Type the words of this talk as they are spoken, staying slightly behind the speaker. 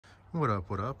What up,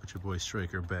 what up? It's your boy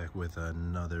Striker back with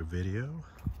another video.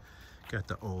 Got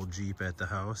the old Jeep at the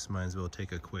house. Might as well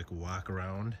take a quick walk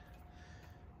around.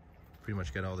 Pretty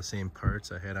much got all the same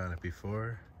parts I had on it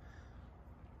before,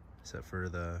 except for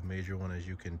the major one, as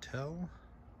you can tell,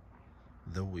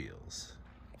 the wheels.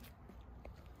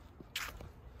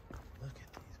 Look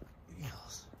at these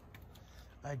wheels.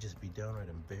 I'd just be downright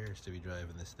embarrassed to be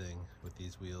driving this thing with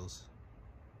these wheels.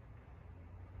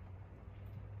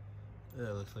 It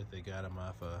looks like they got them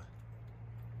off a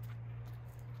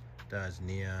Dodge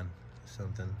Neon or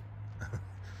something.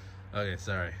 Okay,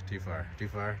 sorry, too far.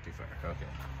 Okay.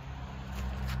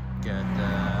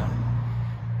 Got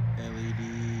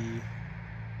LED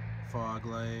fog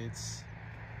lights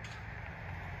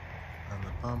on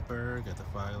the bumper. Got the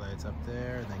fog lights up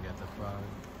there, and then got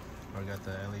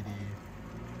the LED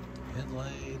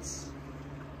headlights.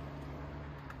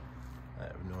 I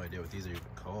have no idea what these are even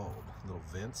called. Little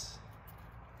vents.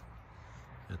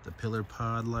 Got the pillar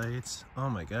pod lights. Oh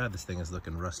my god, this thing is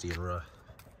looking rusty and rough.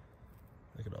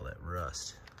 Look at all that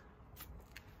rust.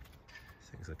 This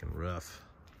thing's looking rough.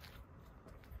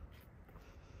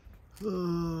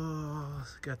 Oh,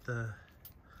 got the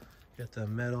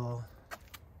metal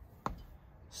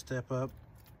step up.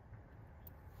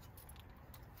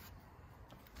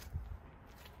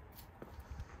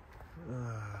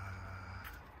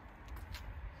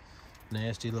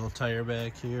 Nasty little tire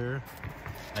back here.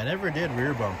 I never did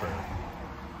rear bumper.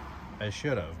 I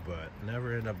should have, but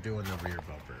never ended up doing the rear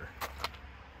bumper.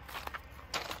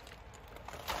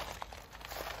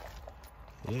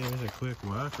 Yeah, there's a quick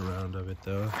walk around of it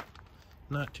though.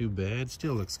 Not too bad.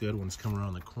 Still looks good when it's coming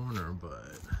around the corner,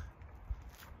 but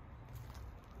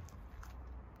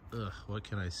ugh, what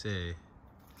can I say?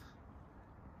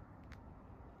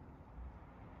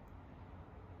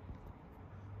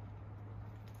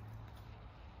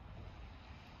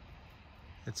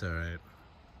 It's alright.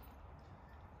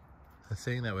 The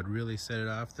thing that would really set it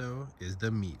off though is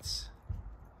the meats,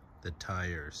 the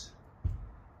tires.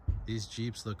 These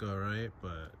Jeeps look alright,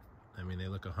 but I mean, they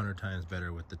look 100 times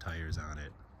better with the tires on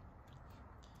it.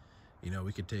 You know,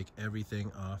 we could take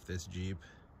everything off this Jeep,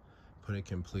 put it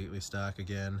completely stock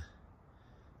again,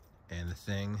 and the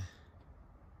thing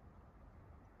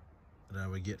that I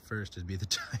would get first would be the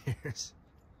tires.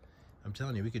 I'm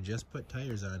telling you, we could just put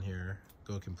tires on here,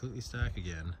 go completely stock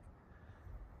again,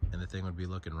 and the thing would be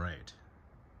looking right.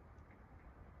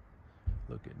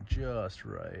 Looking just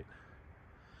right.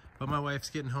 But my wife's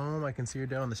getting home. I can see her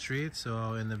down the street, so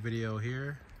I'll end the video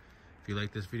here. If you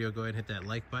like this video, go ahead and hit that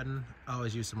like button. I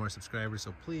always use some more subscribers,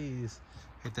 so please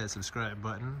hit that subscribe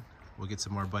button. We'll get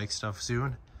some more bike stuff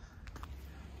soon.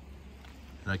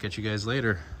 And I'll catch you guys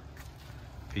later.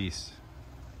 Peace.